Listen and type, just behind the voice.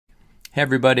Hey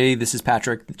everybody, this is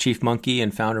Patrick, the Chief Monkey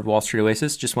and founder of Wall Street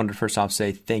Oasis. Just wanted to first off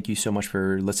say thank you so much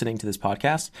for listening to this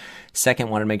podcast. Second,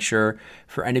 want to make sure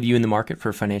for any of you in the market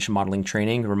for financial modeling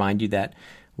training, remind you that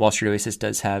Wall Street Oasis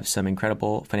does have some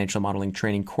incredible financial modeling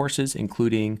training courses,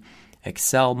 including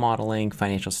Excel modeling,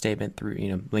 financial statement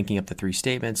through, linking up the three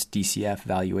statements, DCF,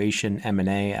 valuation,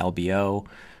 M&A, LBO,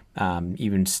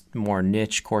 even more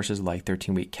niche courses like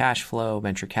 13-week cash flow,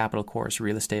 venture capital course,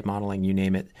 real estate modeling, you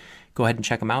name it. Go ahead and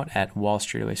check them out at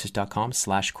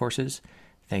wallstreetoasis.com/courses.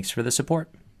 Thanks for the support.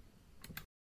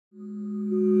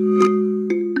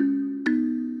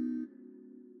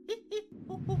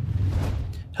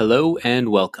 Hello and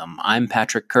welcome. I'm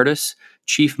Patrick Curtis,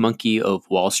 Chief Monkey of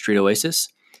Wall Street Oasis,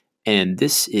 and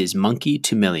this is Monkey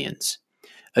to Millions,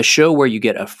 a show where you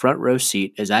get a front row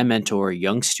seat as I mentor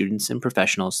young students and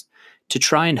professionals to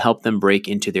try and help them break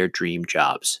into their dream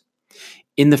jobs.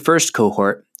 In the first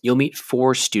cohort, you'll meet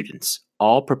 4 students,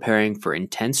 all preparing for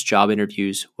intense job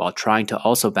interviews while trying to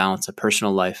also balance a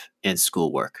personal life and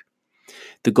schoolwork.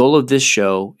 The goal of this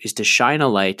show is to shine a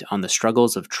light on the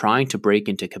struggles of trying to break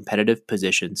into competitive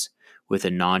positions with a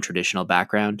non-traditional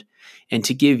background and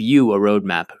to give you a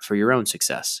roadmap for your own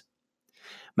success.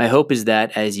 My hope is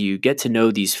that as you get to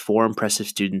know these 4 impressive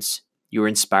students, you are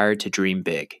inspired to dream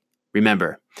big.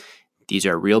 Remember, these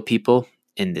are real people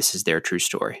and this is their true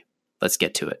story. Let's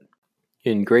get to it.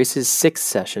 In Grace's 6th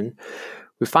session,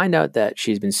 we find out that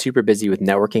she's been super busy with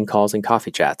networking calls and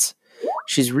coffee chats.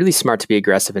 She's really smart to be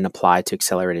aggressive and apply to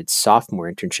accelerated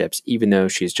sophomore internships, even though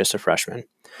she's just a freshman.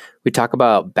 We talk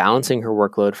about balancing her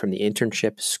workload from the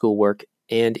internship, schoolwork,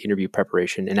 and interview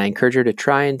preparation, and I encourage her to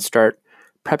try and start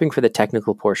prepping for the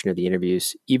technical portion of the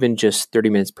interviews, even just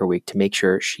 30 minutes per week, to make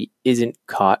sure she isn't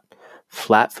caught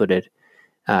flat-footed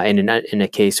in a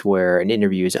case where an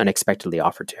interview is unexpectedly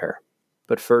offered to her.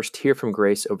 But first, hear from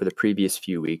Grace over the previous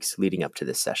few weeks leading up to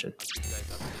this session.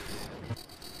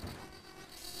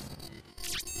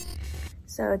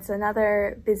 So it's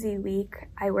another busy week.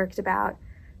 I worked about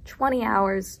 20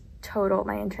 hours total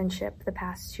my internship the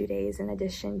past 2 days, in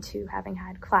addition to having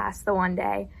had class the one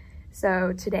day.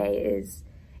 So today is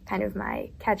kind of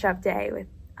my catch-up day with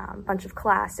a bunch of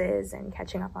classes and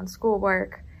catching up on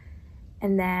schoolwork.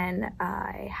 And then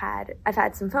I've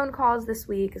had some phone calls this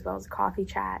week as well as a coffee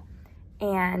chat.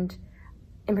 And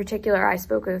in particular, I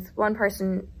spoke with one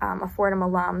person, a Fordham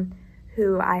alum,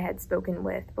 who I had spoken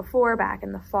with before back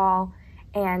in the fall,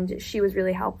 and she was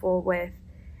really helpful with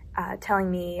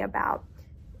telling me about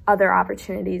other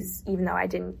opportunities, even though I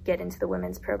didn't get into the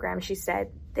women's program. She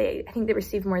said I think they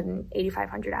received more than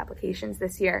 8,500 applications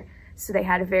this year, so they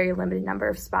had a very limited number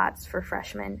of spots for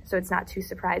freshmen, so it's not too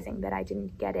surprising that I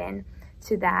didn't get in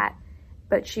to that.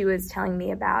 But she was telling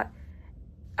me about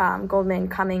Goldman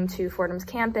coming to Fordham's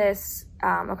campus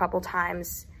a couple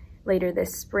times later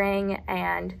this spring,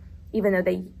 and even though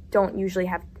they don't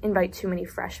usually invite too many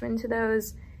freshmen to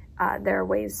those, there are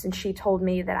ways, and she told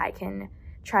me that I can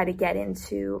try to get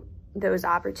into those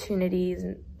opportunities,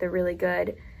 and they're really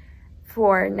good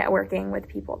for networking with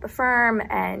people at the firm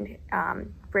and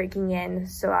breaking in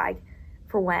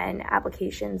for when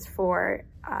applications for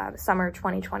summer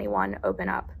 2021 open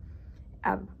up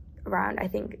around, I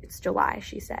think it's July,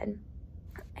 she said.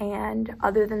 And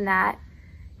other than that,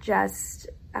 just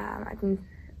I've been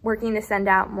working to send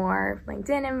out more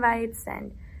LinkedIn invites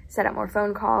and set up more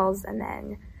phone calls, and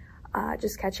then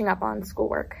just catching up on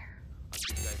schoolwork.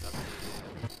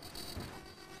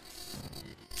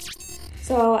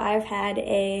 So I've had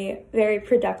a very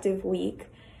productive week.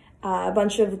 A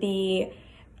bunch of the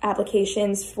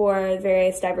applications for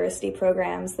various diversity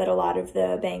programs that a lot of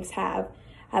the banks have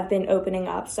been opening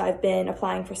up. So I've been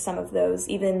applying for some of those,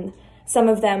 even some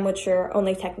of them which are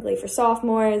only technically for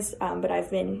sophomores, but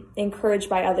I've been encouraged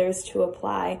by others to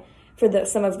apply for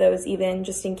some of those, even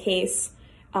just in case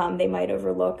they might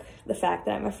overlook the fact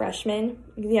that I'm a freshman.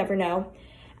 You never know.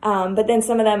 But then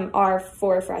some of them are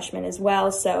for freshmen as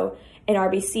well. So an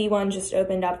RBC one just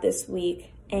opened up this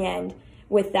week, and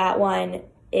with that one,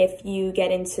 if you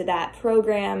get into that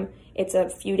program, it's a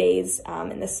few days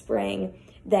in the spring,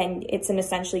 then it's an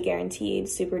essentially guaranteed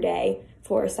super day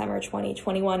for summer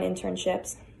 2021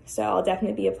 internships. So I'll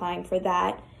definitely be applying for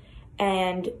that.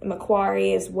 And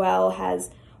Macquarie as well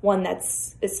has one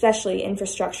that's especially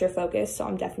infrastructure focused, so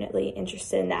I'm definitely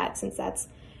interested in that since that's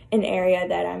an area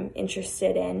that I'm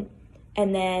interested in.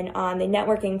 And then on the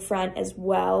networking front as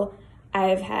well,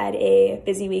 I've had a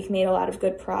busy week, made a lot of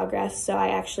good progress. So I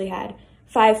actually had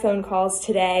 5 phone calls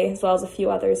today, as well as a few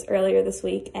others earlier this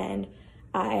week, and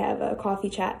I have a coffee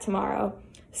chat tomorrow.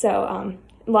 So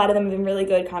a lot of them have been really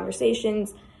good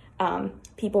conversations,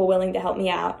 people willing to help me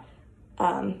out,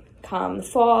 come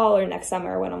fall or next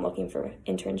summer when I'm looking for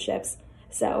internships.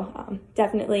 So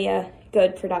definitely a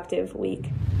good, productive week.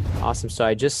 Awesome. So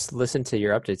I just listened to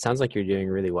your update. Sounds like you're doing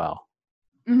really well.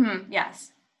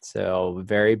 Yes. So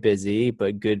very busy,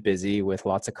 but good busy with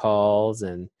lots of calls.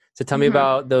 And so tell me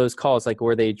about those calls. Like,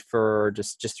 were they for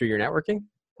just through your networking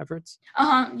efforts?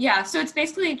 Yeah. So it's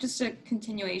basically just a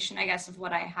continuation, I guess, of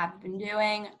what I have been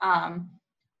doing.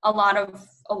 A lot of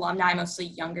alumni, mostly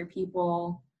younger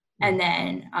people, and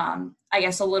then I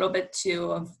guess a little bit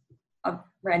too of a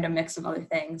random mix of other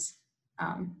things.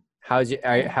 How's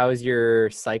your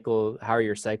cycle? How are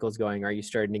your cycles going? Are you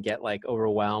starting to get like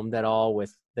overwhelmed at all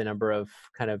with the number of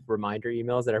kind of reminder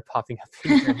emails that are popping up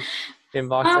in your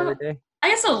inbox every day? I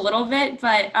guess a little bit,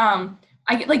 but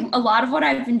I get like a lot of what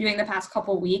I've been doing the past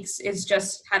couple of weeks is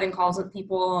just having calls with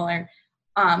people or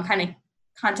kind of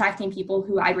contacting people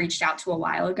who I reached out to a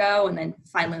while ago and then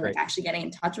finally like actually getting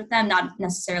in touch with them, not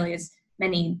necessarily as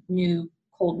many new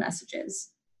cold messages.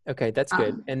 Okay, that's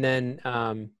good. And then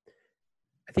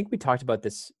I think we talked about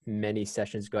this many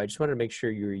sessions ago. I just wanted to make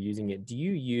sure you were using it. Do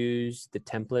you use the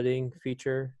templating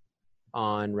feature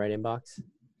on Write-Inbox?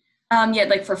 Yeah,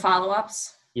 like for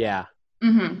follow-ups. Yeah.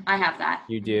 I have that.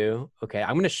 You do? Okay.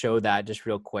 I'm going to show that just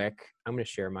real quick. I'm going to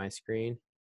share my screen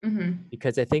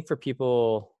because I think for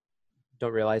people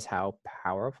don't realize how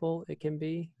powerful it can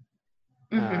be.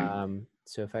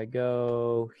 So if I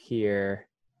go here,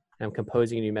 I'm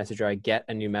composing a new message or I get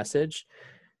a new message.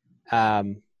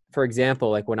 For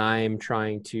example, like when I'm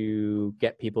trying to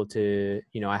get people to,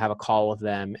 I have a call with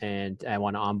them and I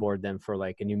want to onboard them for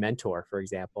like a new mentor, for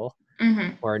example,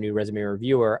 or a new resume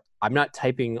reviewer, I'm not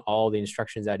typing all the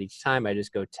instructions out each time. I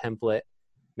just go template,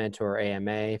 mentor,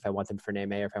 AMA. If I want them for an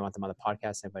AMA or if I want them on the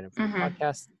podcast, I invite them for the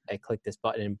podcast. I click this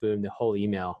button and boom, the whole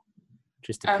email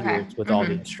just appears with all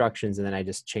the instructions. And then I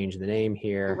just change the name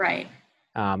here. Right.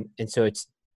 And so it's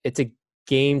a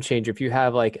game changer. If you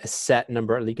have like a set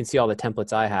number, you can see all the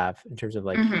templates I have in terms of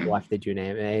like people after they do an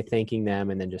AMA, thanking them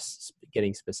and then just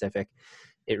getting specific.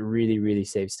 It really, really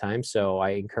saves time. So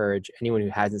I encourage anyone who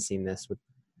hasn't seen this,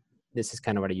 this is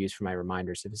kind of what I use for my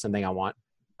reminders. If it's something I want,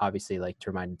 obviously like to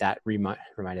remind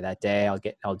that day,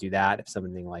 I'll do that. If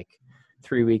something like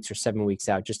 3 weeks or 7 weeks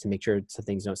out, just to make sure some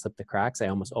things don't slip the cracks, I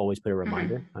almost always put a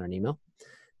reminder on an email,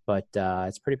 but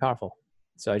it's pretty powerful.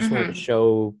 So I just wanted to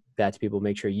show that to people,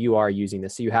 make sure you are using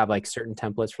this. So you have like certain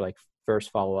templates for like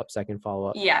first follow-up, second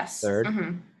follow-up, third.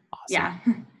 Awesome. Yeah.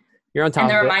 You're on top of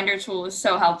it. And the reminder reminder tool is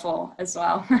so helpful as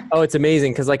well. Oh, it's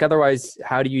amazing. Cause like, otherwise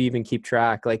how do you even keep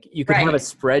track? Like you could have a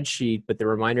spreadsheet, but the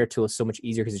reminder tool is so much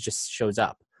easier because it just shows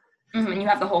up. And you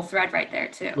have the whole thread right there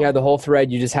too. Yeah. The whole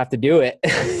thread, you just have to do it.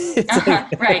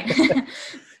 Right.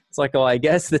 It's like, oh, I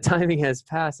guess the timing has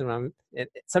passed. And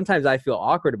sometimes I feel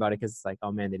awkward about it because it's like,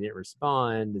 oh man, they didn't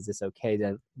respond. Is this okay?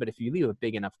 But if you leave a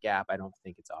big enough gap, I don't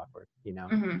think it's awkward,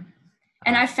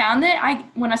 And I found that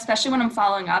especially when I'm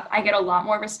following up, I get a lot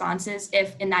more responses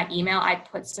if in that email I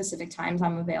put specific times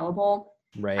I'm available,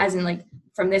 right? As in like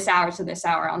from this hour to this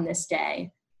hour on this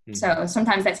day. So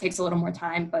sometimes that takes a little more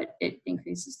time, but it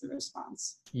increases the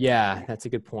response. Yeah, that's a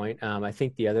good point. I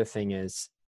think the other thing is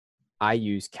I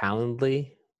use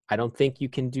Calendly. I don't think you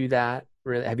can do that.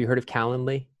 Really. Have you heard of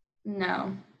Calendly?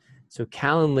 No. So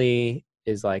Calendly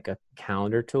is like a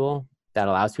calendar tool that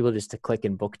allows people just to click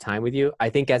and book time with you. I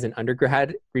think as an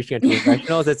undergrad reaching out to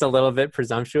professionals, it's a little bit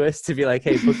presumptuous to be like,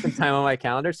 hey, book some time on my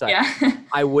calendar. So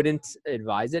I wouldn't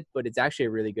advise it, but it's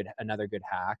actually another good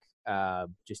hack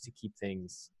just to keep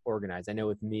things organized. I know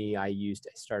with me, I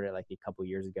started like a couple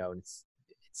years ago and it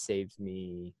saves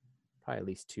me probably at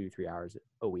least 2-3 hours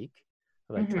a week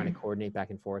of like trying to coordinate back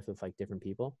and forth with like different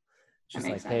people. Just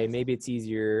like, hey, maybe it's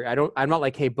easier. I'm not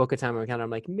like, hey, book a time on my calendar. I'm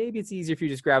like, maybe it's easier if you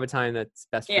just grab a time that's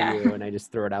best for you. And I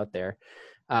just throw it out there.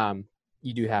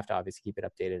 You do have to obviously keep it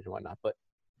updated and whatnot, but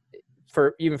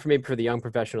for the young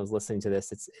professionals listening to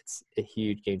this, it's a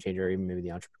huge game changer, or even maybe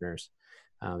the entrepreneurs.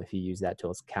 If you use that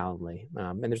tool, it's Calendly.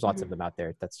 And there's lots of them out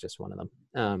there. That's just one of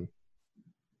them.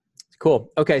 Cool.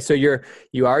 Okay. So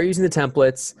you are using the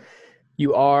templates.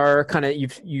 You are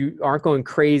you aren't going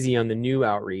crazy on the new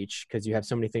outreach because you have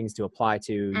so many things to apply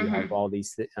to. You have all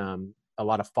these, a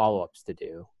lot of follow-ups to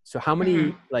do. So how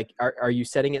many, like, are you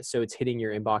setting it so it's hitting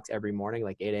your inbox every morning,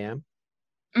 like 8 a.m.?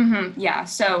 Yeah.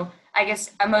 So I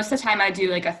guess most of the time I do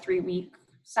like a 3-week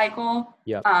cycle.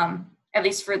 Yeah. At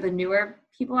least for the newer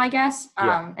people, I guess.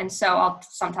 And so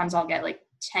sometimes I'll get like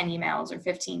 10 emails or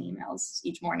 15 emails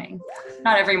each morning.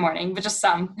 Not every morning, but just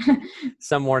some.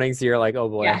 Some mornings you're like, oh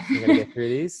boy, I'm going to get through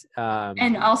these.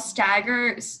 And I'll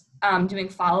stagger doing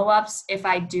follow-ups if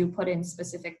I do put in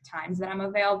specific times that I'm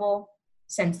available.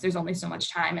 since there's only so much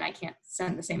time and I can't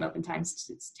send the same open times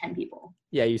to 10 people.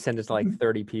 Yeah, you send it to like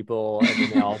 30 people and then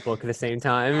they all book at the same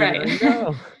time. Right. Like,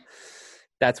 no.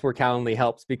 That's where Calendly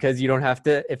helps because you don't have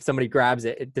to, if somebody grabs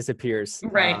it, it disappears.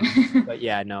 Right. But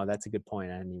yeah, no, that's a good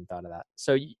point. I hadn't even thought of that.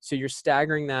 So you're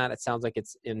staggering that. It sounds like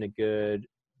it's in a good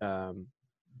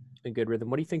rhythm.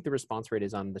 What do you think the response rate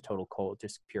is on the total cold,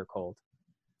 just pure cold?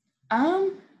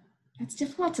 It's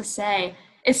difficult to say,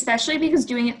 especially because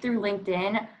doing it through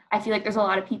LinkedIn, I feel like there's a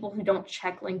lot of people who don't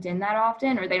check LinkedIn that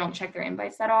often, or they don't check their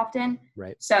invites that often.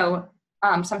 Right. So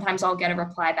sometimes I'll get a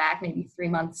reply back maybe 3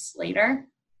 months later.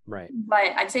 Right.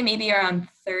 But I'd say maybe around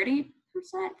 30%,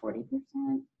 40%.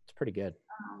 It's pretty good.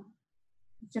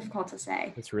 It's difficult to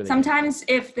say. It's really sometimes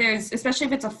good. If there's, especially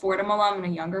if it's a Fordham alum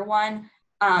and a younger one,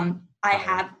 I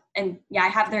have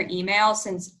their email,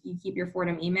 since you keep your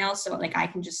Fordham email. So like I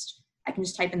can just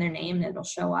type in their name and it'll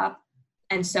show up.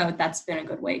 And so that's been a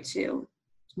good way to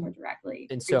more directly.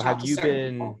 And so have you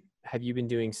been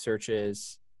doing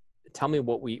searches? Tell me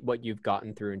what you've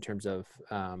gotten through in terms of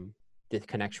the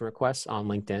connection requests on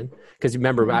LinkedIn. Because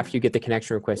remember, after you get the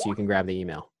connection request, you can grab the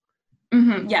email.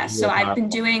 Mm-hmm. Yes. So I've been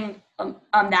doing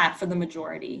that for the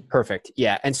majority. Perfect.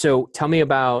 Yeah. And so tell me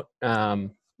about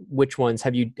which ones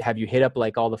have you hit up,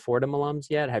 like all the Fordham alums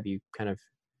yet? Have you kind of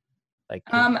like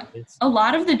a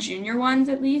lot of the junior ones,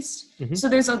 at least. Mm-hmm. So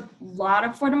there's a lot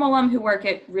of Fordham alum who work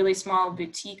at really small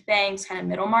boutique banks, kind of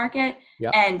middle market.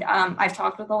 Yep. And I've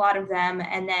talked with a lot of them.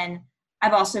 And then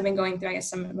I've also been going through, I guess,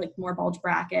 some like more bulge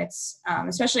brackets,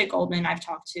 especially at Goldman. I've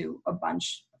talked to a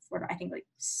bunch of I think like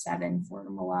 7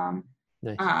 Fordham alum.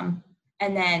 Nice.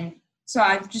 And then, so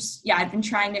I've been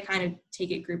trying to kind of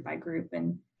take it group by group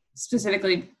and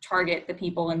specifically target the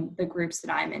people and the groups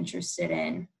that I'm interested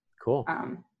in. Cool.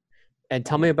 And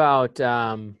tell me about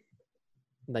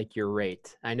like your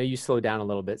rate. I know you slowed down a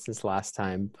little bit since last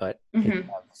time, but you have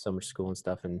summer school and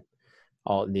stuff and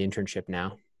all the internship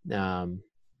now.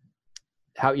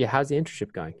 How's the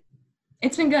internship going?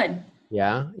 It's been good.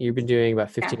 Yeah. You've been doing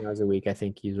about 15 hours a week, I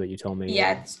think is what you told me.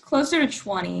 Yeah. It's closer to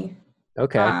 20.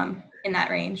 Okay. In that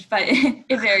range, but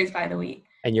it varies by the week.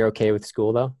 And you're okay with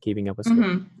school though? Keeping up with school?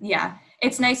 Mm-hmm. Yeah.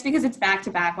 It's nice because it's back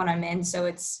to back when I'm in. So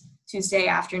it's Tuesday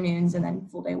afternoons and then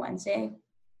full day Wednesday.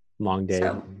 Long day.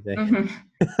 So,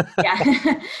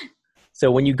 yeah.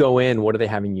 So when you go in, what are they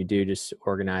having you do? Just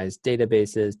organize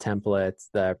databases, templates,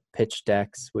 the pitch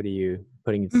decks? What are you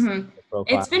putting in the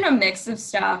profile? It's been a mix of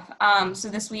stuff. So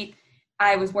this week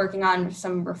I was working on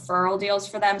some referral deals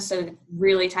for them. So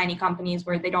really tiny companies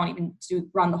where they don't even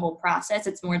run the whole process.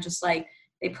 It's more just like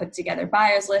they put together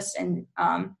buyers lists and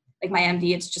like my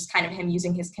MD, it's just kind of him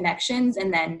using his connections.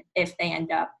 And then if they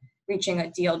end up reaching a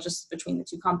deal just between the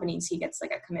 2 companies, he gets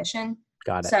like a commission.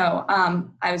 Got it. So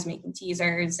I was making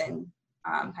teasers and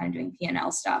kind of doing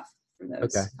P&L stuff for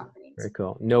those companies. Very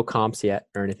cool. No comps yet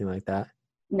or anything like that?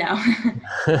 No.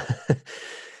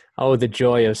 Oh, the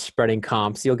joy of spreading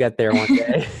comps. You'll get there one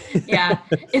day. Yeah.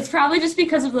 It's probably just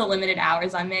because of the limited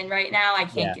hours I'm in right now. I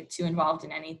can't get too involved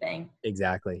in anything.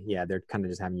 Exactly. Yeah. They're kind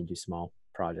of just having you do small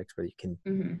projects where you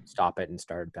can stop it and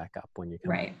start it back up when you're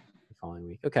coming the following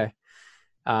week. Okay.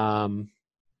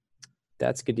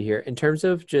 That's good to hear. In terms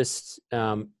of just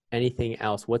anything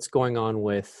else, what's going on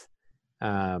with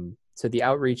so the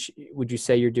outreach, would you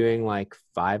say you're doing like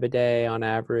 5 a day on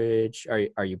average?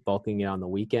 Are you bulking it on the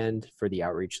weekend for the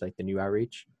outreach, like the new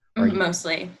outreach?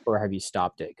 Mostly. Or have you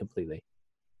stopped it completely?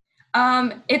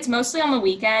 It's mostly on the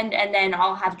weekend, and then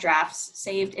I'll have drafts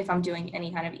saved if I'm doing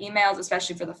any kind of emails,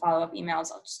 especially for the follow-up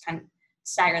emails. I'll just kind of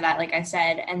stagger that, like I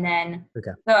said. And then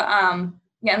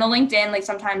and the LinkedIn, like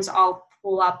sometimes I'll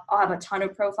have a ton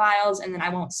of profiles and then I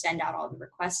won't send out all the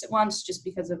requests at once just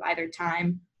because of either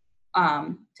time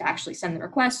to actually send the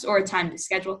requests or time to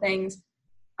schedule things.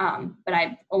 But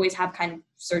I always have kind of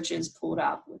searches pulled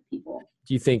up with people.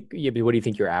 Do you think, what do you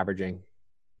think you're averaging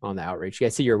on the outreach? I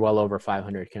see you're well over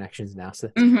 500 connections now.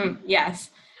 So yes.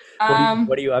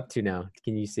 What are you up to now?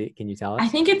 Can you tell us? I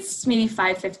think it's maybe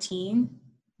 515.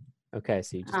 Okay.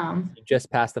 So you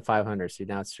just passed the 500. So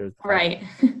now it's sort of right.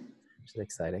 Which is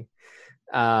exciting.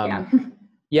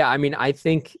 Yeah. I mean, I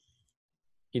think,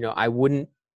 I wouldn't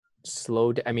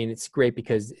slow down. I mean, it's great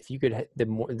because if you could,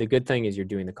 the good thing is you're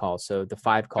doing the calls. So the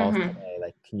 5 calls today,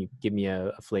 like, can you give me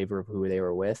a flavor of who they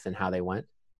were with and how they went?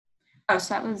 Oh,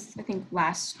 so that was, I think,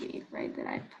 last week, right?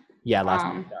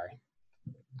 Last week. Sorry.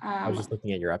 I was just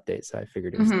looking at your update, so I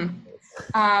figured it was.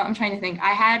 I'm trying to think.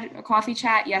 I had a coffee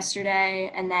chat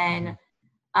yesterday, and then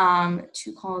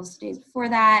 2 calls the days before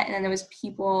that, and then there was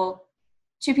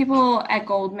 2 people at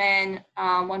Goldman,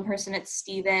 1 person at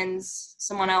Stephens,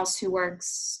 someone else who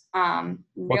works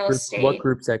real estate. What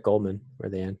groups at Goldman were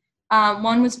they in?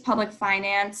 One was public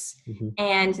finance, Mm-hmm.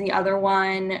 and the other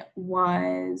one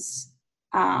was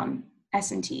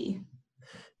S&T.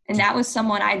 And that was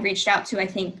someone I'd reached out to, I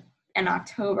think, in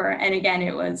October. And again,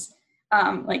 it was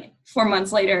like 4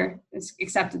 months later,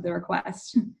 accepted the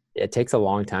request. It takes a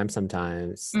long time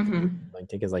sometimes. Mm-hmm. I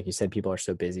think, is like you said, people are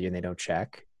so busy and they don't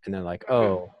check, and they're like, Mm-hmm.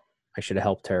 "Oh, I should have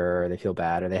helped her," or they feel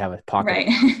bad, or they have a pocket.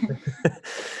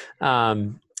 Right.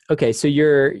 Okay, so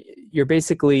you're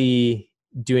basically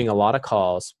doing a lot of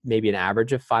calls, maybe an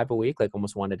average of 5 a week, like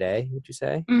almost one a day, would you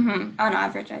say? Mm-hmm. On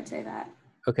average, I'd say that.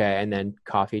 Okay, and then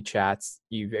coffee chats.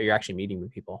 You're actually meeting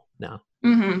with people now.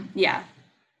 Mm-hmm. Yeah.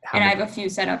 How And I many? have a few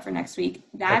set up for next week.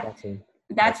 That's awesome.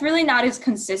 That's really not as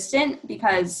consistent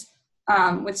because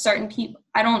with certain people,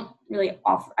 I don't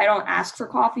ask for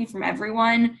coffee from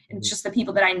everyone. It's just the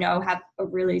people that I know have a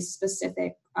really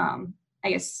specific, I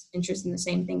guess, interest in the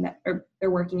same thing or they're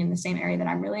working in the same area that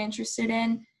I'm really interested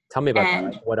in. Tell me about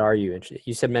that. What are you interested?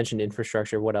 You mentioned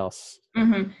infrastructure. What else?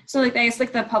 Mm-hmm. So like, I guess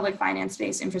like the public finance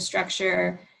based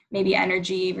infrastructure, maybe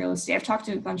energy, real estate. I've talked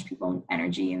to a bunch of people in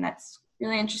energy, and that's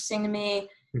really interesting to me.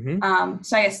 Mm-hmm.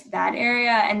 So I guess that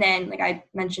area. And then like I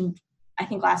mentioned, I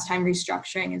think last time,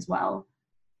 restructuring as well.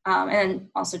 And then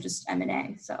also just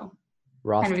M&A. So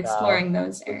Rothschild, kind of exploring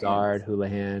those areas. Lazard,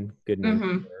 Houlihan, good name.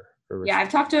 Mm-hmm. Yeah, I've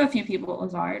talked to a few people at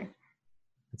Lazard.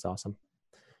 That's awesome.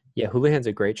 Yeah, Houlihan's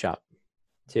a great shop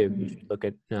too. Mm-hmm. You should look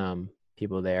at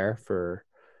people there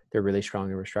they're really strong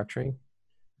in restructuring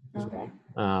as well.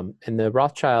 And the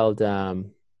Rothschild,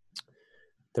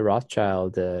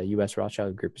 U.S.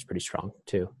 Rothschild group is pretty strong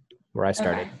too, where I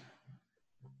started.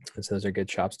 And so those are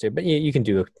good shops too. But you can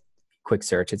do a quick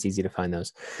search. It's easy to find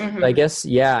those. But I guess,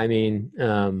 yeah, I mean,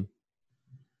 it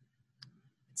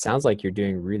sounds like you're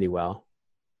doing really well.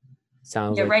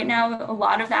 Right now, a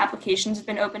lot of the applications have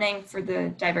been opening for the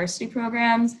diversity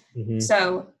programs. Mm-hmm.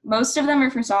 So most of them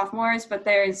are for sophomores, but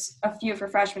there's a few for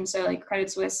freshmen. So like Credit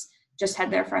Suisse just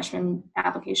had their freshman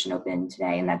application open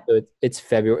today, and so it's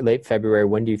late February.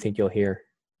 When do you think you'll hear?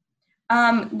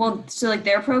 So like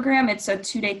their program, it's a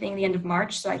 2-day thing, the end of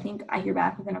March. So I think I hear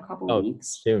back within a couple of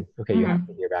weeks. Soon. Okay, you have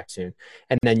to hear back soon.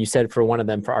 And then you said for one of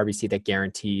them, for RBC, that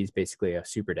guarantees basically a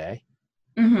super day.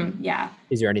 Mm-hmm, yeah.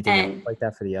 Is there anything like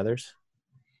that for the others?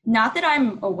 Not that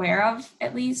I'm aware of,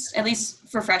 at least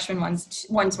for freshman ones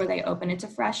where they open it to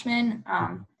freshmen.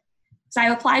 So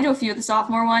I applied to a few of the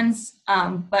sophomore ones,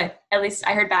 but at least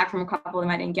I heard back from a couple of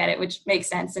them. I didn't get it, which makes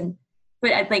sense.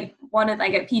 But I think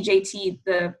at PJT,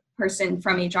 the person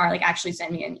from HR actually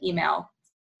sent me an email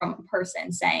from a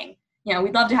person saying,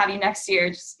 we'd love to have you next year.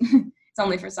 Just it's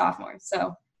only for sophomores,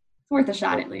 so it's worth a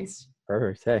shot at least.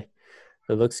 Perfect. Hey.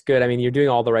 It looks good. I mean, you're doing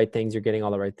all the right things. You're getting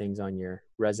all the right things on your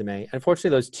resume. Unfortunately,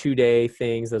 those 2-day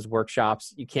things, those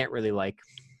workshops, you can't really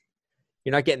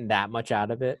you're not getting that much out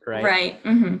of it, right? Right.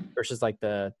 Mm-hmm. Versus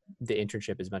the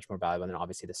internship is much more valuable. And then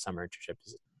obviously the summer internship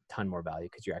is a ton more value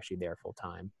because you're actually there full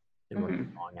time and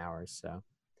working long hours. So,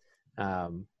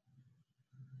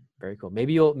 very cool.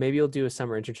 Maybe you'll do a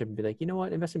summer internship and be like, you know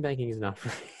what, investment banking is not for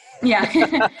me. Yeah,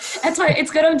 that's why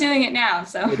it's good I'm doing it now.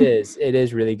 So it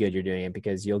is really good you're doing it,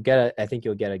 because I think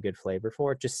you'll get a good flavor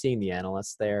for it, just seeing the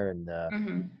analysts there and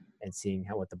and seeing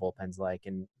what the bullpen's like,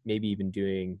 and maybe even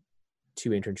doing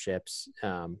 2 internships,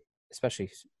 especially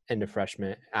end of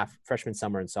freshman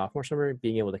summer and sophomore summer,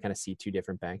 being able to kind of see 2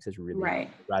 different banks is really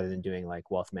right, rather than doing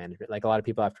wealth management. Like a lot of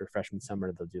people after freshman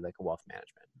summer, they'll do a wealth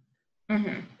management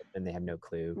and they have no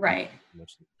clue. Right.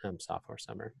 Sophomore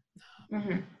summer.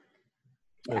 Yeah.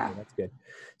 Okay, that's good.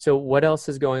 So what else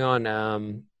is going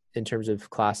on in terms of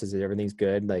classes? Is everything's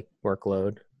good, like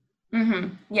workload?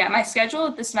 Yeah, my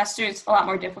schedule this semester is a lot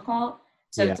more difficult.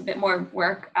 So it's a bit more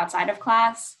work outside of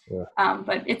class,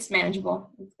 but it's manageable.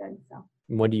 It's good. So.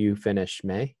 When do you finish?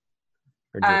 May?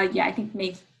 Yeah, I think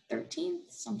May 13th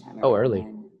sometime. Oh, early.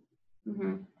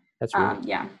 That's really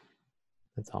yeah.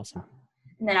 That's awesome.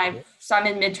 And then I'm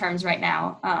in midterms right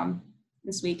now,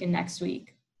 this week and next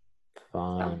week.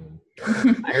 Fun.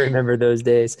 I remember those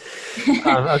days.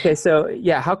 Okay, so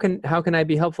yeah, how can I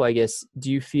be helpful? I guess.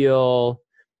 Do you feel?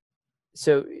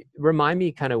 So remind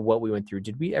me kind of what we went through.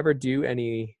 Did we ever do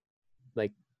any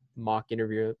mock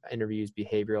interviews,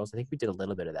 behaviorals? I think we did a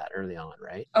little bit of that early on,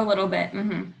 right? A little bit.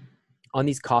 On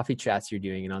these coffee chats you're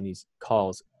doing and on these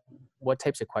calls, what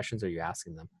types of questions are you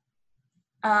asking them?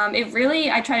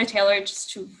 I try to tailor it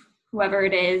just to whoever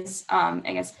it is. I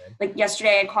guess yesterday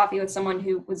I had coffee with someone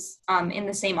who was in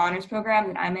the same honors program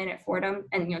that I'm in at Fordham,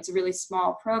 and it's a really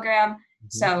small program.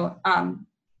 So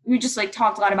we just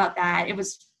talked a lot about that. It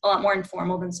was a lot more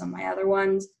informal than some of my other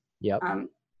ones. Yep.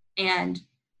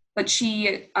 But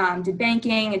she did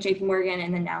banking at JP Morgan,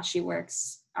 and then now she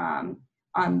works on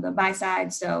the buy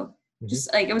side. So Mm-hmm.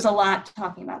 just like it was a lot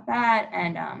talking about that,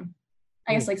 and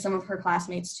I guess like some of her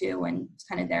classmates too, and it's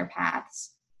kind of their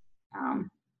paths.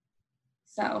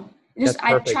 So That's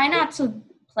I perfect. try not to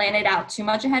plan it out too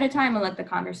much ahead of time and let the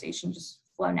conversation just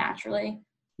flow naturally.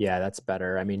 Yeah, that's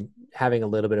better. I mean, having a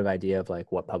little bit of idea of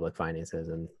like what public finance is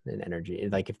and energy,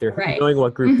 like if they're Right. knowing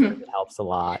what group Mm-hmm. it helps a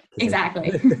lot because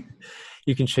Exactly.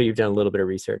 you can show you've done a little bit of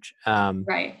research.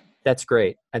 Right. That's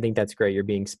great. I think that's great. You're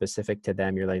being specific to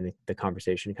them. You're letting the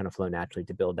conversation kind of flow naturally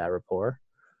to build that rapport,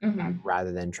 Mm-hmm.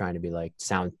 rather than trying to be like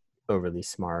sound overly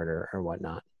smart or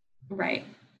whatnot. Right.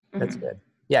 That's Mm-hmm. good.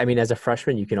 Yeah, I mean, as a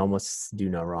freshman, you can almost do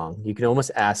no wrong. You can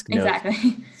almost ask no.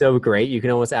 Exactly. So great. You can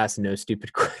almost ask no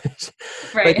stupid question.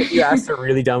 Like Right. if you ask a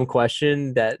really dumb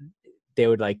question that they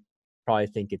would like probably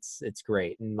think it's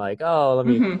great and like, oh, let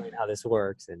me Mm-hmm. explain how this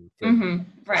works and feel.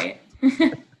 Mm-hmm. Right.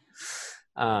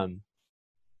 Um,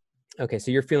 okay,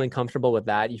 so you're feeling comfortable with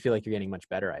that. You feel like you're getting much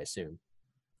better, I assume,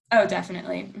 Oh,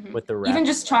 definitely. Mm-hmm. with the Even reps.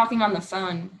 just talking on the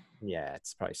phone. Yeah,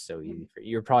 it's probably so easy for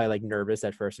you. You're probably like nervous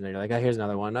at first, and then you're like, oh, here's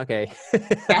another one. Okay.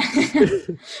 Yeah.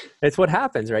 It's what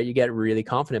happens, right? You get really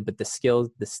confident, but the skill,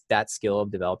 that skill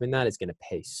of developing that is going to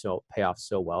pay off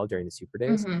so well during the super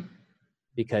days, Mm-hmm.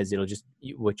 because it'll just,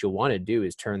 what you'll want to do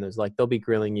is turn those, like they'll be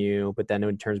grilling you, but then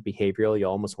in terms of behavioral, you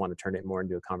almost want to turn it more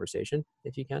into a conversation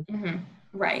if you can. Mm-hmm.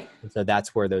 Right. And so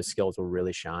that's where those skills will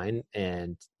really shine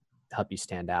and help you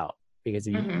stand out. Because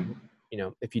if Mm-hmm.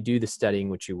 if you do the studying,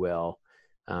 which you will,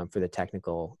 for the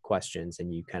technical questions,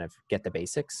 and you kind of get the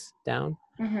basics down,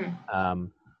 Mm-hmm.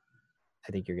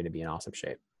 I think you're going to be in awesome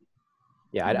shape.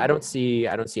 Yeah, I Mm-hmm. don't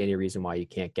see any reason why you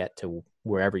can't get to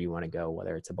wherever you want to go,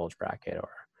 whether it's a bulge bracket or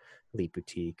Elite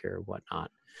Boutique or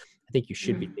whatnot. I think you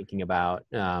should be Mm-hmm. thinking about.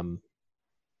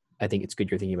 I think it's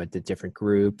good you're thinking about the different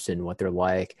groups and what they're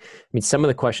like. I mean, some of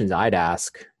the questions I'd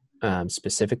ask,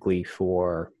 specifically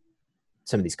for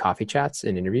some of these coffee chats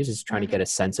and interviews, is trying to get a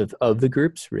sense of the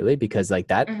groups, really, because like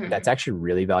Mm-hmm. that's actually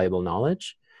really valuable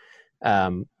knowledge.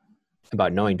 Um,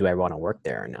 about knowing, do I want to work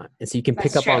there or not? And so you can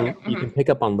pick That's up true. on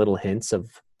Mm-hmm. little hints of,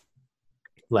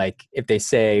 like, if they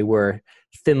say we're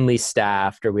thinly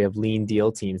staffed or we have lean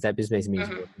deal teams, that just means you're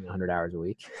Mm-hmm. working 100 hours a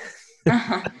week.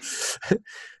 Uh-huh.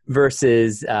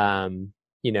 Versus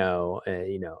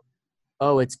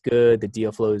oh, it's good, the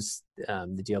deal flow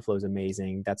is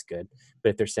amazing, that's good. But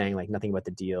if they're saying like nothing about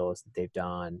the deals that they've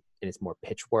done and it's more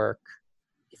pitch work,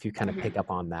 if you kind of pick Mm-hmm.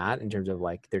 up on that in terms of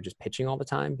like they're just pitching all the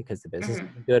time because the business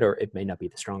Mm-hmm. is good, or it may not be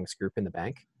the strongest group in the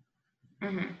bank,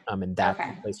 Mm-hmm. and that's the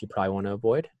Okay. place you probably want to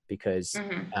avoid, because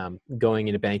Mm-hmm. going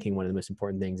into banking, one of the most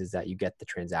important things is that you get the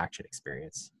transaction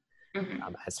experience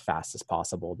Mm-hmm. as fast as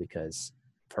possible, because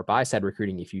for buy side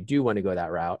recruiting, if you do want to go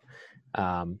that route,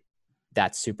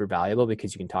 that's super valuable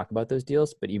because you can talk about those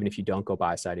deals. But even if you don't go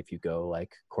buy side, if you go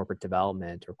like corporate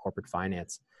development or corporate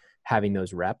finance, having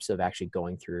those reps of actually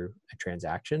going through a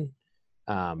transaction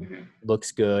Mm-hmm.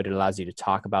 looks good. It allows you to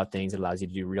talk about things. It allows you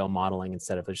to do real modeling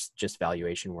instead of just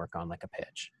valuation work on like a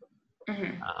pitch.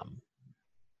 Mm-hmm.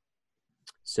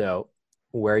 So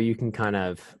where you can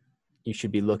you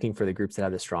should be looking for the groups that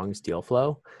have the strongest deal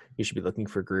flow. You should be looking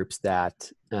for groups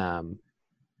that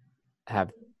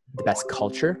have the best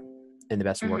culture and the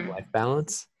best Mm-hmm. work-life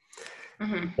balance.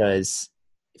 Mm-hmm. Because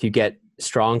if you get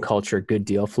strong culture, good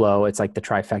deal flow, it's like the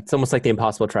trifecta. It's almost like the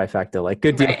impossible trifecta, like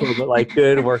good deal Right. flow, but like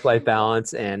good work-life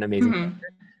balance and amazing. Mm-hmm.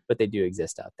 But they do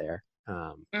exist out there.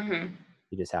 Mm-hmm.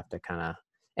 You just have to kind of,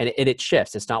 and it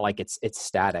shifts. It's not like it's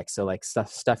static. So like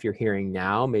stuff you're hearing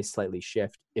now may slightly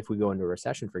shift. If we go into a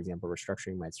recession, for example,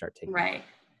 restructuring might start taking. Right.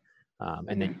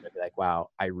 And then you'll be like, wow,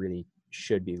 I really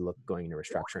should be going into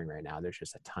restructuring right now. There's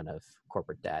just a ton of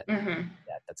corporate debt Mm-hmm.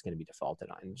 that's going to be defaulted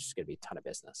on. It's just going to be a ton of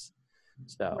business.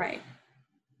 So Right.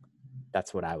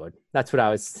 that's what I was that's what I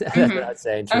would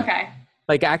say in terms of, Okay.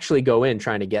 like, actually go in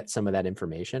trying to get some of that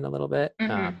information a little bit.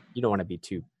 Mm-hmm. You don't want to be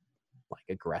too like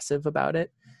aggressive about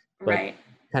it, but Right.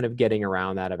 kind of getting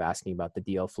around that, of asking about the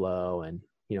deal flow and,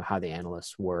 how the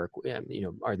analysts work.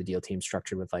 Are the deal teams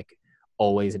structured with like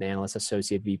always an analyst,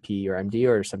 associate, VP, or MD,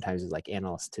 or sometimes it's like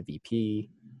analyst to VP,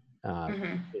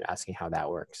 Mm-hmm. asking how that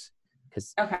works.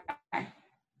 Because Okay.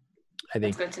 I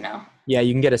That's think, good to know. yeah,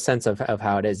 you can get a sense of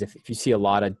how it is. If you see a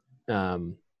lot of,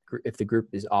 if the group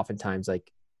is oftentimes like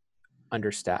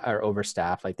understaffed or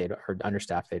overstaffed, like or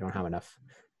understaffed, they don't have enough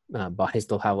bodies.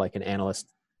 They'll have like an analyst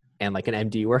and like an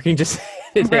MD working just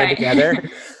hand Right. together.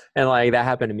 And like that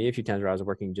happened to me a few times where I was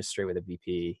working just straight with a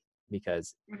VP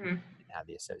because Mm-hmm. I didn't have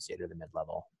the associate or the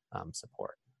mid-level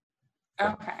support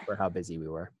Okay. for how busy we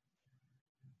were.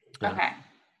 Okay.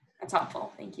 That's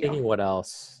helpful. Thank Thinking you. what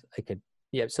else I could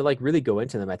Yeah. So like really go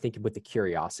into them, I think, with the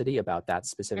curiosity about that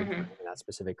specific Mm-hmm. person and that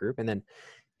specific group. And then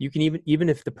you can even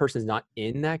if the person's not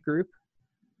in that group,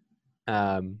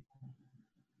 um,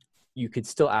 you could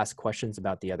still ask questions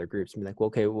about the other groups and be like, well,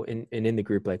 okay, well, in the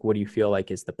group, like, what do you feel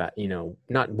like is the best,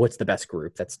 not what's the best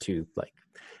group, that's too like,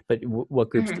 but what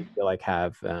groups do Mm-hmm. you feel like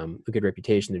have a good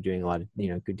reputation? They're doing a lot of,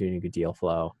 doing a good deal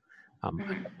flow. I'd Mm-hmm.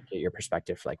 love to get your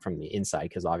perspective, like from the inside,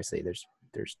 because obviously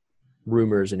there's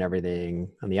rumors and everything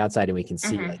on the outside, and we can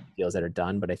see Mm-hmm. like deals that are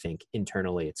done. But I think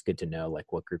internally, it's good to know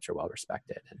like what groups are well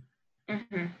respected, and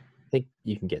Mm-hmm. I think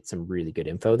you can get some really good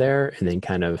info there, and then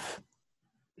kind of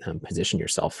position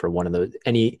yourself for one of those.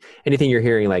 Anything you're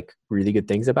hearing like really good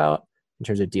things about in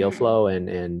terms of deal Mm-hmm. flow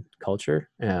and culture.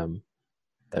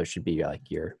 Those should be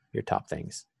like your top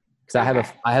things. Because Okay.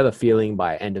 I have a feeling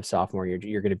by end of sophomore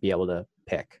you're going to be able to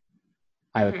pick.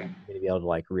 I have a feeling Mm-hmm. you're going to be able to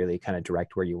like really kind of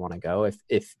direct where you want to go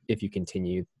if you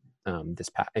continue this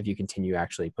path, if you continue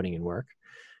actually putting in work.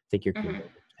 I think you're going to Mm-hmm.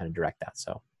 kind of direct that.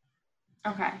 So,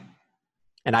 Okay.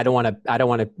 and I don't want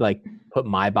to like put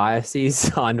my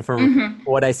biases on from Mm-hmm.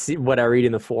 what I see, what I read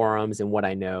in the forums and what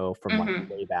I know from like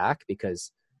Mm-hmm. way back,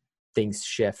 because things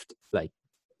shift like,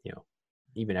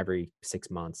 even every 6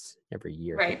 months, every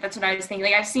year. Right. That's what I was thinking.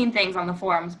 Like I've seen things on the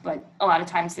forums, but a lot of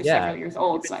times they're Yeah. several years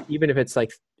old. So. Even if it's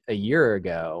like a year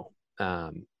ago,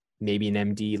 maybe an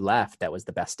MD left that was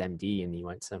the best MD and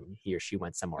he or she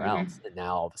went somewhere Mm-hmm. else. And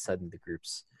now all of a sudden the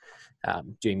group's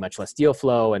doing much less deal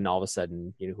flow. And all of a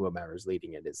sudden, whoever is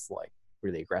leading it is like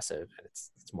really aggressive and it's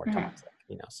more Mm-hmm. toxic,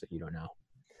 so you don't know.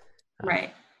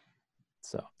 Right.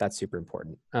 So that's super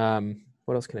important.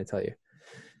 What else can I tell you?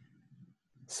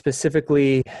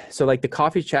 Specifically, so like the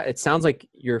coffee chat, it sounds like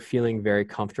you're feeling very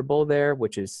comfortable there,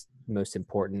 which is most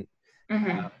important.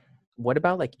 Mm-hmm. What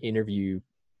about like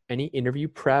any interview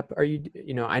prep? Are you,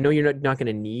 I know you're not going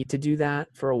to need to do that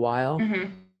for a while, Mm-hmm.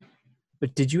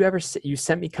 but did you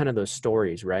sent me kind of those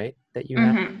stories, right? That you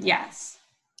had. Mm-hmm. Yes.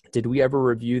 Did we ever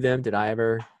review them? Did I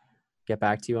ever get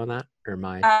back to you on that, or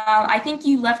my? I think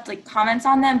you left like comments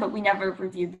on them, but we never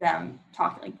reviewed them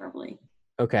talking like verbally.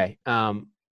 Okay.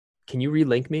 Can you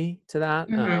relink me to that?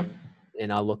 Mm-hmm.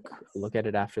 And I'll look at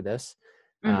it after this.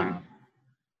 Mm-hmm.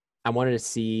 I wanted to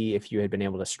see if you had been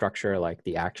able to structure like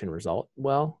the action result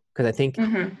well, because I think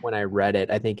Mm-hmm. when I read it,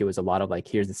 I think it was a lot of like,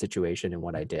 here's the situation and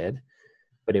what I did,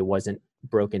 but it wasn't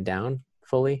broken down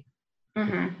fully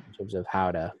Mm-hmm. in terms of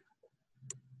how to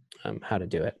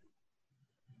do it.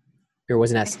 It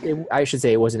wasn't I should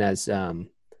say it wasn't as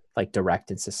like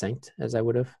direct and succinct as I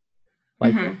would have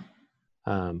liked. Mm-hmm.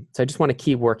 So I just want to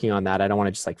keep working on that. I don't want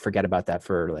to just like forget about that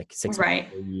for like 6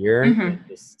 Right. months, a year.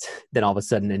 Mm-hmm. Then all of a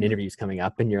sudden an interview's coming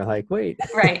up and you're like, wait.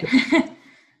 Right.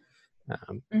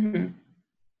 Mm-hmm.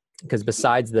 Because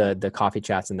besides the coffee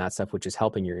chats and that stuff, which is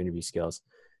helping your interview skills,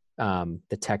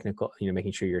 the technical,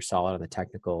 making sure you're solid on the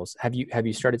technicals. Have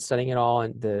you started studying it all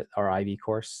in our IB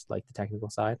course, like the technical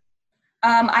side?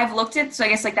 I've looked at, so I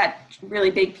guess like that really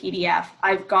big PDF,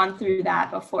 I've gone through that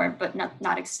before, but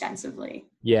not extensively.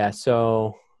 Yeah.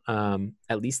 So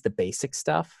at least the basic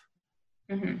stuff.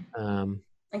 Mm-hmm.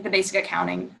 Like the basic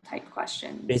accounting type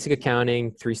questions. Basic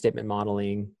accounting, 3-statement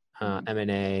modeling,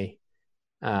 M&A.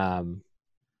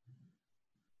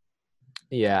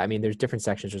 Yeah, I mean, there's different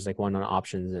sections. There's like one on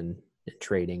options and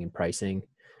trading and pricing.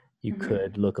 You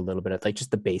could look a little bit at like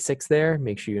just the basics there.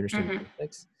 Make sure you understand the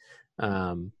basics.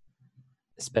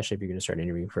 Especially if you're going to start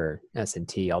interviewing for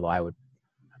S&T, although I would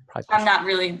probably I'm not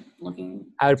really looking.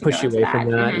 I would push you away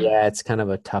from that. Mm-hmm. Yeah, it's kind of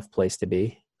a tough place to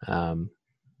be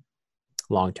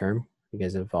long term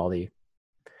because of all the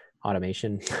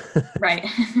automation. Right.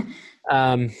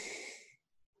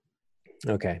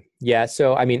 Okay. Yeah.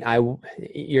 So, I mean,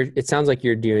 it sounds like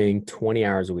you're doing 20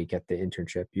 hours a week at the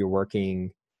internship. You're working,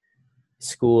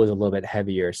 school is a little bit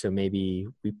heavier. So maybe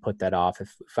we put that off.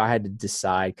 If I had to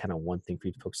decide kind of one thing for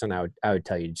you to focus on, I would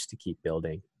tell you just to keep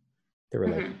building the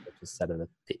relationships instead of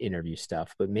the interview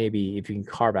stuff. But maybe if you can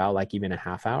carve out like even a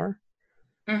half hour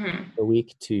a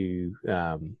week to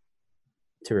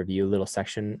review a little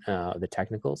section of the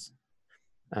technicals.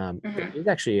 There's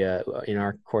actually in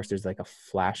our course, there's like a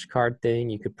flashcard thing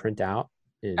you could print out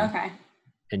and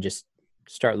just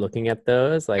start looking at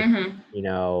those like,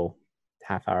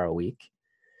 half hour a week.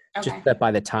 Just that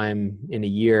by the time in a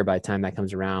year, by the time that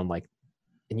comes around, like,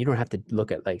 and you don't have to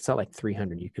look at like, it's not like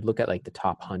 300. You could look at like the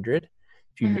top 100.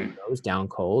 If you know those down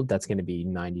cold, that's going to be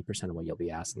 90% of what you'll be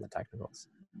asked in the technicals.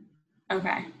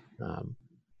 Okay.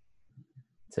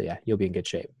 So yeah, you'll be in good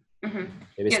shape.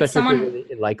 Especially if you're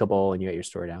really likable and you get your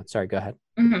story down. Sorry, go ahead.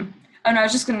 Oh no, I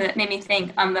was just gonna make me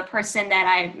think. The person that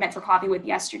I met for coffee with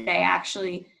yesterday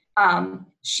actually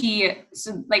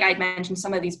So like I mentioned,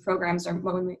 some of these programs are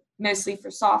mostly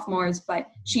for sophomores, but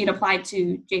she had applied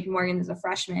to JP Morgan as a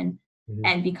freshman. Mhm.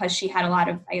 And because she had a lot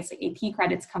of, I guess, like AP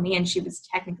credits coming in, she was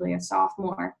technically a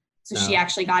sophomore. So she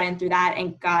actually got in through that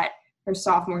and got her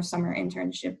sophomore summer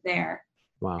internship there.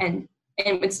 Wow. And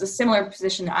it's a similar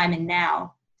position that I'm in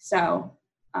now. So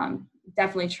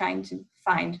definitely trying to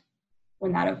find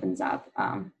when that opens up.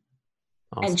 Awesome.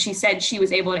 And she said she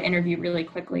was able to interview really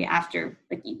quickly after,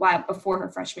 like, before her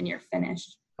freshman year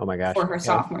finished. Oh my gosh. For her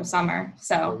sophomore summer.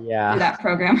 So yeah, through that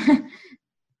program.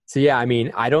 So yeah, I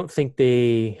mean, I don't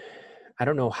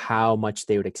know how much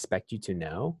they would expect you to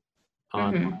know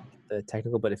on the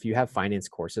technical, but if you have finance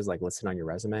courses like listed on your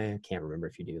resume, I can't remember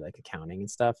if you do like accounting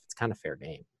and stuff, it's kind of fair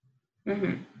game.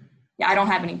 Yeah, I don't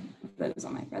have any of those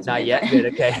on my resume. Not yet. Good.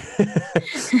 Okay.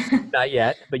 Not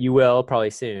yet, but you will probably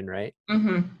soon, right?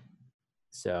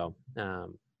 So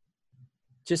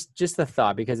just the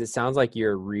thought, because it sounds like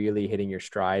you're really hitting your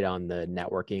stride on the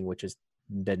networking, which is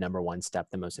the number one step,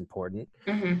 the most important.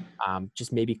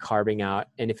 Just maybe carving out,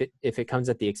 and if it comes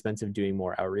at the expense of doing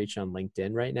more outreach on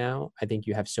LinkedIn right now, I think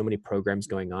you have so many programs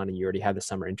going on and you already have the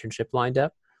summer internship lined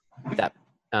up that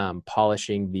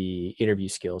polishing the interview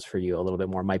skills for you a little bit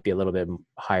more might be a little bit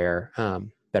higher,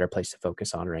 better place to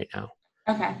focus on right now.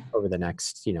 Okay. Over the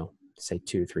next, say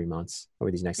 2 to 3 months, over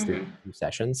these next 3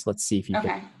 sessions, let's see if you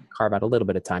can carve out a little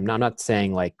bit of time. Now, I'm not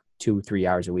saying like 2-3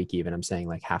 hours a week, even. I'm saying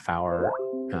like half hour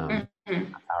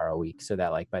a week, so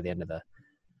that like by the end of the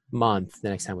month, the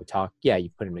next time we talk, you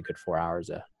put in a good 4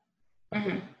 hours.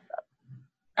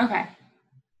 Okay.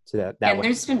 So that and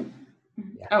there's been.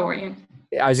 Oh, were you?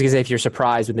 I was gonna say, if you're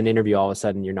surprised with an interview, all of a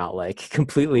sudden you're not like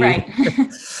completely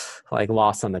like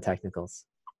lost on the technicals.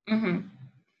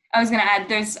 I was going to add,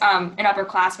 there's an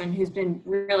upperclassman who's been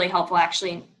really helpful,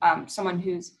 actually, someone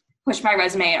who's pushed my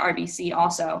resume at RBC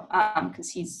also, because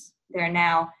he's there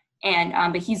now. And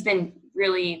but he's been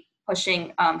really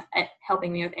pushing at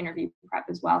helping me with interview prep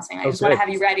as well, saying, I just want to have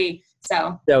you ready.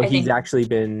 So he's actually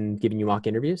been giving you mock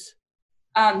interviews?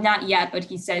 Not yet, but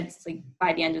he said it's like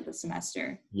by the end of the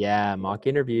semester. Yeah, mock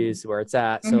interviews where it's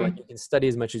at. So like you can study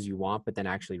as much as you want, but then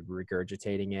actually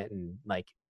regurgitating it and like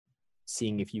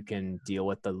seeing if you can deal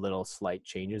with the little slight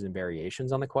changes and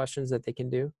variations on the questions that they can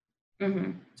do.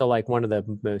 So like one of the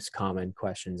most common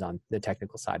questions on the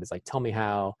technical side is like, tell me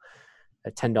how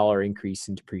a $10 increase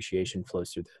in depreciation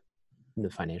flows through the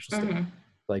financial statement.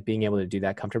 Like being able to do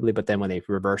that comfortably, but then when they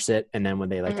reverse it, and then when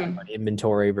they like talk about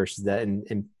inventory versus that, and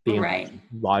being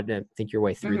able to think your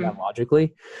way through that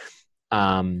logically,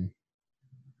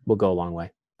 will go a long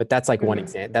way. But that's like one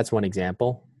example. That's one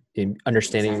example in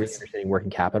understanding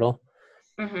working capital,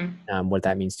 what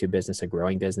that means to a business, a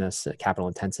growing business, a capital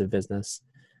intensive business.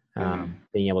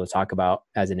 Being able to talk about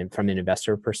from an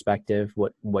investor perspective,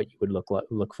 what you would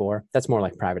look for. That's more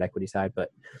like private equity side, but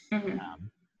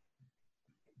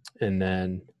and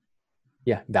then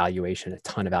valuation, a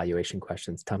ton of valuation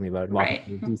questions. Tell me about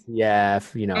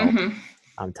DCF,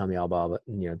 tell me all about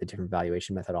the different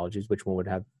valuation methodologies, which one would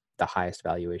have the highest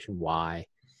valuation, why,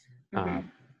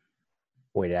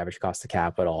 weighted average cost of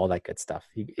capital, all that good stuff.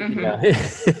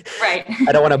 Right.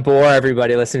 I don't want to bore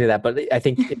everybody listening to that, but I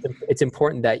think it's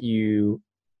important that you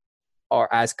are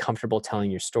as comfortable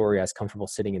telling your story, as comfortable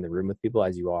sitting in the room with people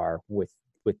as you are with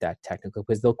that technical,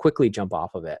 because they'll quickly jump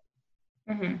off of it.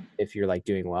 If you're like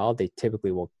doing well, they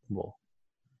typically will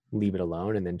leave it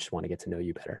alone and then just want to get to know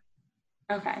you better.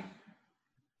 Okay.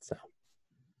 So.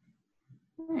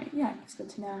 All right. Yeah, it's good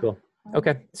to know. Cool.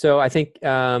 Okay. So I think,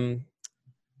 it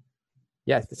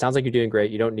sounds like you're doing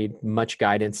great. You don't need much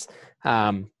guidance.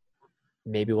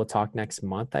 Maybe we'll talk next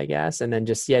month, I guess. And then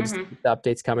just the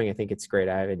updates coming. I think it's great.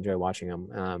 I enjoy watching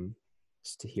them,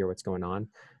 just to hear what's going on.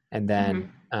 And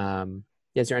then,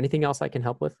 is there anything else I can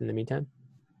help with in the meantime?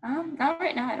 Not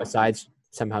right now. Besides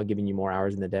somehow giving you more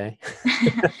hours in the day.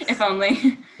 If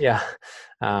only. Yeah.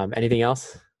 Anything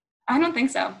else? I don't think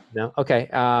so. No. Okay.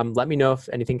 Let me know if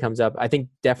anything comes up. I think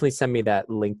definitely send me that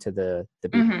link to the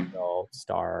BPL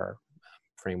STAR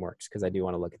frameworks, because I do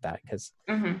want to look at that, because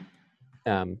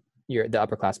you're the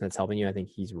upperclassman that's helping you. I think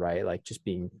he's right. Like just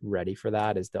being ready for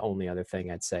that is the only other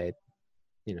thing I'd say,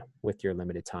 with your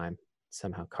limited time,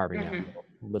 somehow carving out a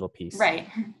little piece. Right.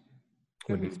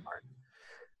 Would be smart.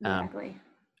 Exactly.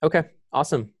 Okay.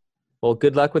 Awesome. Well,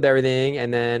 good luck with everything.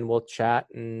 And then we'll chat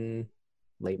in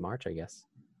late March, I guess.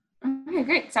 Okay,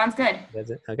 great. Sounds good.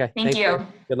 That's it. Okay. Thank you. Man.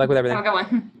 Good luck with everything. Have a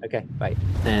good one. Okay. Bye.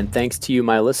 And thanks to you,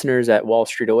 my listeners at Wall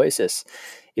Street Oasis.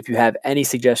 If you have any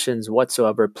suggestions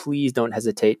whatsoever, please don't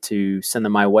hesitate to send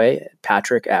them my way,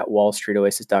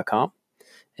 Patrick@wallstreetoasis.com.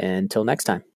 Until next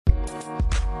time.